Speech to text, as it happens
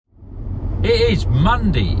It is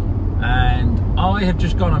Monday and I have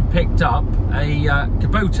just gone and picked up a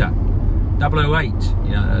Kubota 008,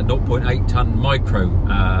 you know, a 0.8 ton micro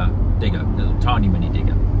digger, little tiny mini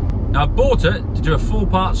digger. Now I've bought it to do a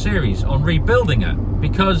 4-part series on rebuilding it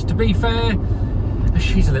because, to be fair,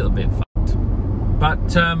 she's a little bit fucked.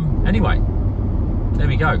 But anyway, there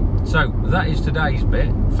we go. So that is today's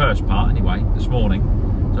bit, first part anyway, this morning.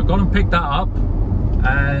 So I've gone and picked that up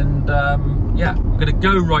and yeah, I'm going to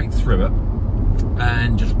go right through it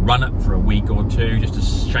and just run it for a week or two just to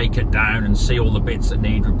shake it down and see all the bits that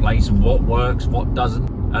need replacing, what works, what doesn't.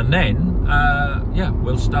 And then, yeah,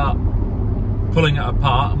 we'll start pulling it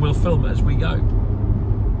apart and we'll film it as we go.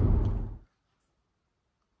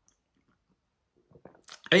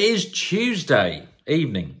 It is Tuesday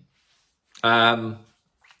evening,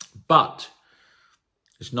 but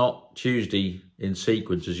it's not Tuesday in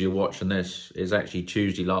sequence as you're watching this. It's actually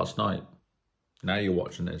Tuesday last night. Now you're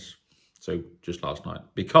watching this, so just last night.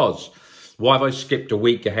 Because why have I skipped a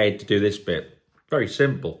week ahead to do this bit? Very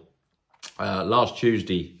simple. Last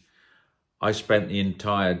Tuesday, I spent the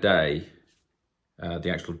entire day, the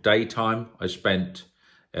actual daytime, I spent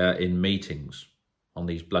in meetings on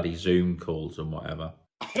these bloody Zoom calls and whatever.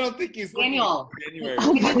 I don't think he's Daniel. Daniel.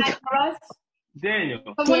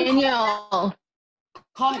 Daniel.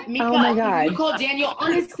 Call Mika. Oh my God. You call Daniel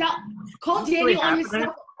on his cell. Call Daniel on his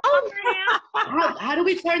cell. How do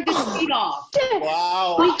we turn this feed off?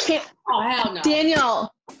 Wow. We can't. Oh, hell no.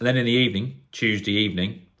 Daniel. And then in the evening, Tuesday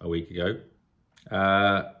evening, a week ago,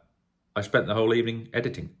 I spent the whole evening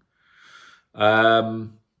editing.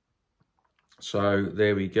 So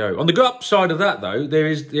there we go. On the good upside of that, though,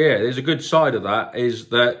 there's a good side of that, is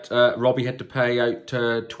that Robbie had to pay out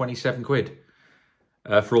 27 quid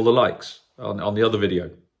for all the likes on the other video.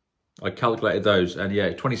 I calculated those, and yeah,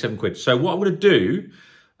 27 quid. So what I'm going to do,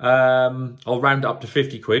 I'll round it up to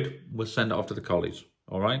 50 quid. We'll send it off to the collies.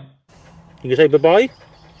 All right? You can say bye-bye?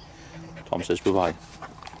 Tom says bye-bye.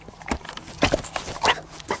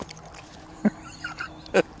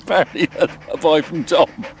 Apparently that's a bye from Tom.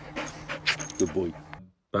 Good boy.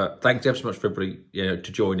 But thanks ever so much for everybody, you know,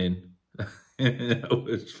 to join in. It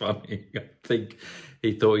was funny. I think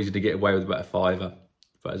he thought he was going to get away with about a £5.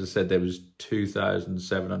 But as I said, there was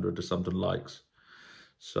 2,700 or something likes.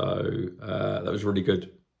 So that was really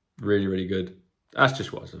good. Really, really good. That's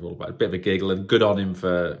just what it's all about. A bit of a giggle, and good on him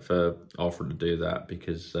for offering to do that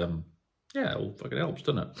because, yeah, it all fucking helps,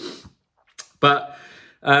 doesn't it? But,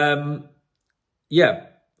 yeah,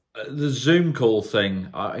 the Zoom call thing,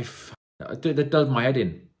 that does my head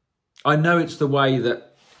in. I know it's the way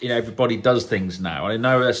that, you know, everybody does things now. I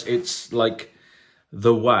know it's like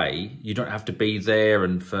the way. You don't have to be there,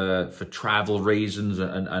 and for travel reasons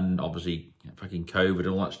and obviously fucking COVID and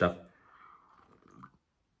all that stuff.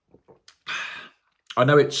 I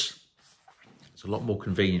know it's a lot more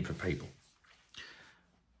convenient for people,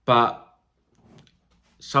 but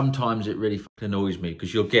sometimes it really fucking annoys me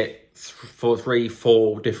because you'll get 3,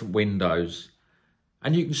 4 different windows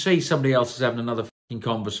and you can see somebody else is having another fucking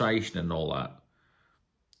conversation and all that.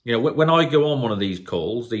 You know, when I go on one of these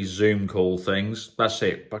calls, these Zoom call things, that's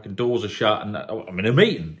it. Fucking doors are shut and I'm in a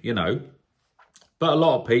meeting, you know. But a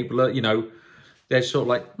lot of people are, you know, they're sort of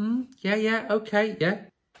like, yeah, okay, yeah.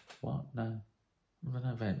 What? No. What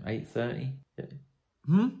about 8:30?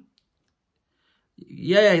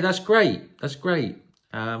 Yeah, that's great. That's great.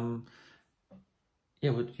 Yeah,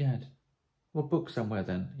 well, yeah. We'll book somewhere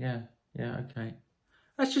then. Yeah, okay.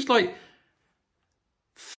 That's just like,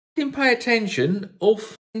 fucking pay attention or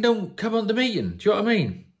fucking don't come on the meeting. Do you know what I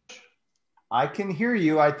mean? I can hear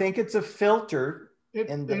you. I think it's a filter. It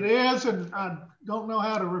is, and I don't know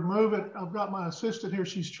how to remove it. I've got my assistant here.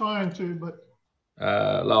 She's trying to, but...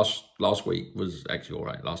 Last week was actually all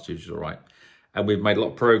right. Last Tuesday was all right. And we've made a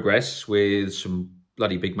lot of progress with some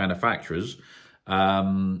bloody big manufacturers.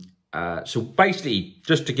 So basically,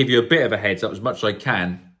 just to give you a bit of a heads up as much as I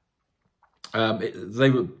can,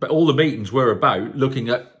 all the meetings were about looking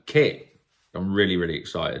at kit. I'm really, really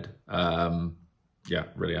excited. Yeah,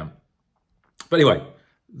 really am. But anyway,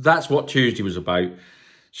 that's what Tuesday was about.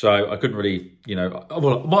 So I couldn't really, you know,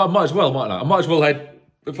 well, I might as well, mightn't I? I might as well had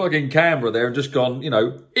the fucking camera there and just gone, you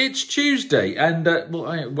know, it's Tuesday and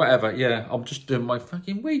well, whatever. Yeah, I'm just doing my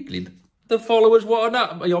fucking weekly. The followers, what are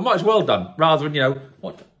not? You know, I might as well done rather than, you know,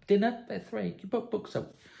 what, dinner at 3? You book some.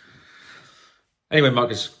 Anyway,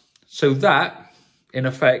 Marcus, so that in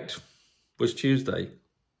effect was Tuesday.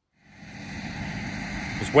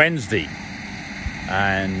 It's Wednesday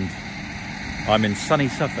and I'm in sunny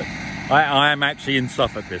Suffolk. I am actually in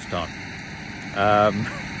Suffolk this time.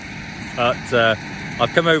 But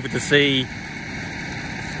I've come over to see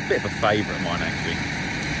a bit of a favourite of mine, actually.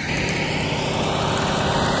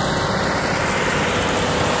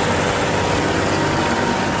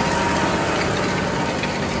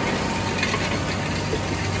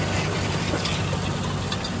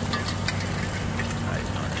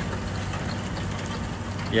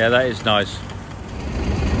 Yeah, that is nice.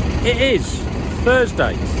 It is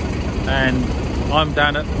Thursday, and I'm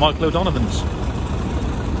down at Michael O'Donovan's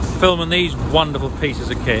filming these wonderful pieces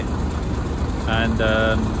of kit. And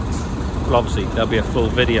well, obviously there'll be a full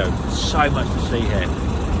video. So much to see here.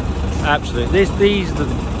 Absolutely. These are the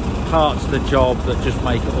parts of the job that just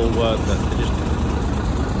make it all work. They're just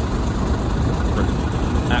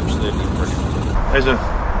brilliant. Absolutely brilliant. There's a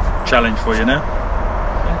challenge for you now.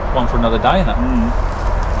 Yeah, one for another day, isn't it?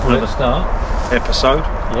 Another start. Episode.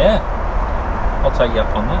 Yeah. I'll take you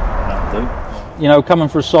up on that. That'll do. You know, coming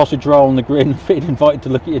for a sausage roll on the grid and being invited to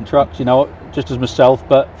look at your trucks, you know, just as myself,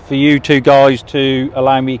 but for you two guys to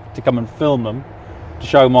allow me to come and film them, to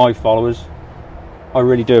show my followers, I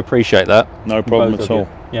really do appreciate that. No problem at all.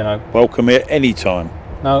 You know, welcome here anytime.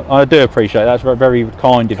 No, I do appreciate that. It's very, very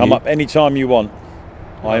kind of you. Come up anytime you want.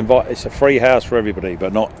 I invite. It's a free house for everybody,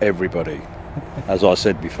 but not everybody, as I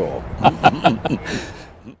said before.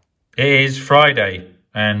 It is Friday,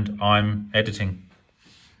 and I'm editing.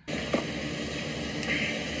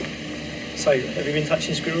 So, have you been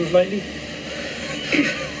touching squirrels lately?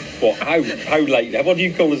 What? How lately? What do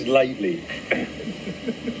you call us lately?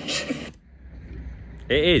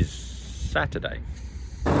 It is Saturday.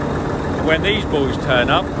 When these boys turn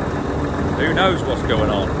up, who knows what's going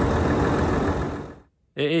on?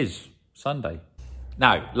 It is Sunday.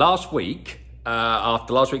 Now, last week,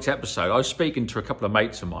 after last week's episode, I was speaking to a couple of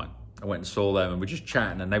mates of mine. I went and saw them and we were just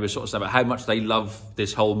chatting, and they were sort of saying about how much they love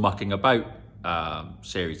this whole mucking about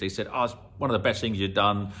series. They said, oh, it's one of the best things you've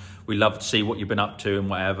done. We love to see what you've been up to and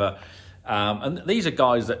whatever. And these are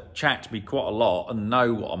guys that chat to me quite a lot and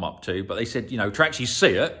know what I'm up to. But they said, you know, to actually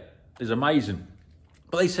see it is amazing.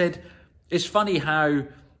 But they said, it's funny how, you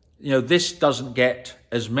know, this doesn't get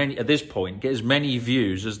as many, at this point, get as many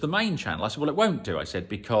views as the main channel. I said, well, it won't do. I said,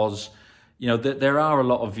 because, you know, there are a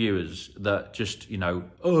lot of viewers that just, you know,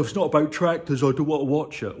 oh, if it's not about tractors, I don't want to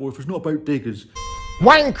watch it. Or if it's not about diggers.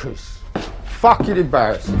 Wankers. Fucking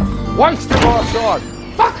embarrassing. Waste of our time.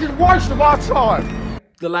 Fucking waste of our time.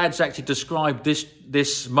 The lads actually described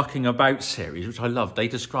this mucking about series, which I love. They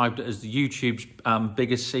described it as the YouTube's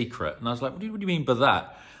biggest secret. And I was like, what do you mean by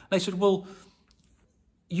that? They said, well,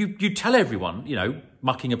 you tell everyone, you know,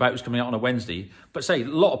 mucking about is coming out on a Wednesday, but say a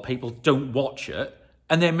lot of people don't watch it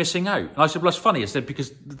and they're missing out. And I said, well, that's funny. I said,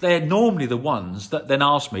 because they're normally the ones that then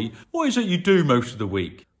ask me, what is it you do most of the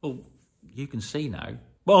week? Well, you can see now.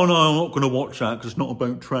 Well, no, I'm not going to watch that because it's not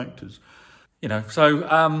about tractors. You know, so,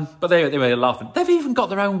 but they were laughing. They've even got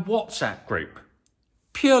their own WhatsApp group,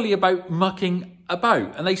 purely about mucking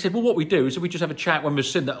about. And they said, well, what we do is we just have a chat when we're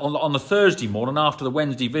sitting there on the Thursday morning after the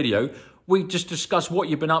Wednesday video. We just discuss what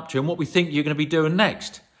you've been up to and what we think you're going to be doing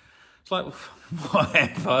next. It's like,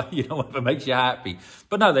 whatever, you know, whatever makes you happy.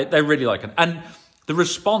 But no, they really like it. And the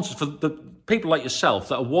responses for the people like yourself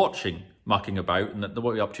that are watching Mucking About, and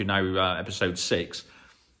what we're up to now, episode 6,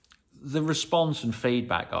 the response and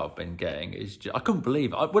feedback I've been getting is just, I couldn't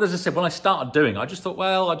believe it. Well, as I said, when I started doing it, I just thought,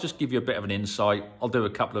 well, I'll just give you a bit of an insight. I'll do a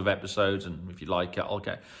couple of episodes, and if you like it,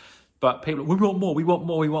 okay. But people, we want more, we want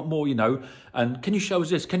more, we want more, you know. And can you show us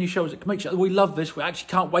this? Can you show us it? Make sure we love this. We actually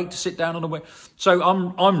can't wait to sit down on a way. So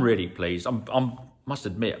I'm really pleased. I'm must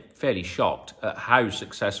admit, fairly shocked at how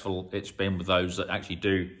successful it's been with those that actually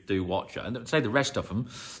do watch it. And say the rest of them,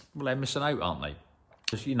 well, they're missing out, aren't they?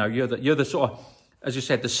 Because, you know, you're the sort of, as you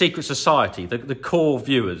said, the secret society, the core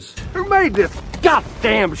viewers. Who made this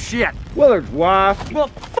goddamn shit? Willard's wife. Well,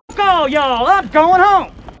 fuck all y'all. I'm going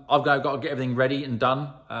home. I've got to get everything ready and done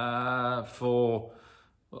for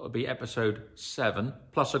what will be episode 7.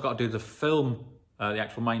 Plus, I've got to do the film, the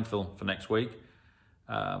actual main film for next week.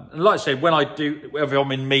 And like I said, when I do, whether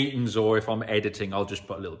I'm in meetings or if I'm editing, I'll just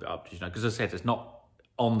put a little bit up, you know, because as I said, it's not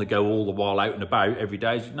on the go all the while out and about every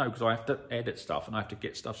day. No, because I have to edit stuff and I have to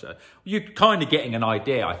get stuff set. You're kind of getting an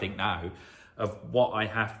idea, I think, now of what I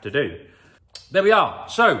have to do. There we are.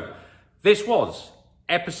 So this was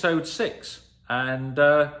episode 6. And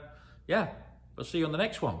yeah, we'll see you on the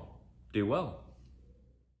next one. Do well.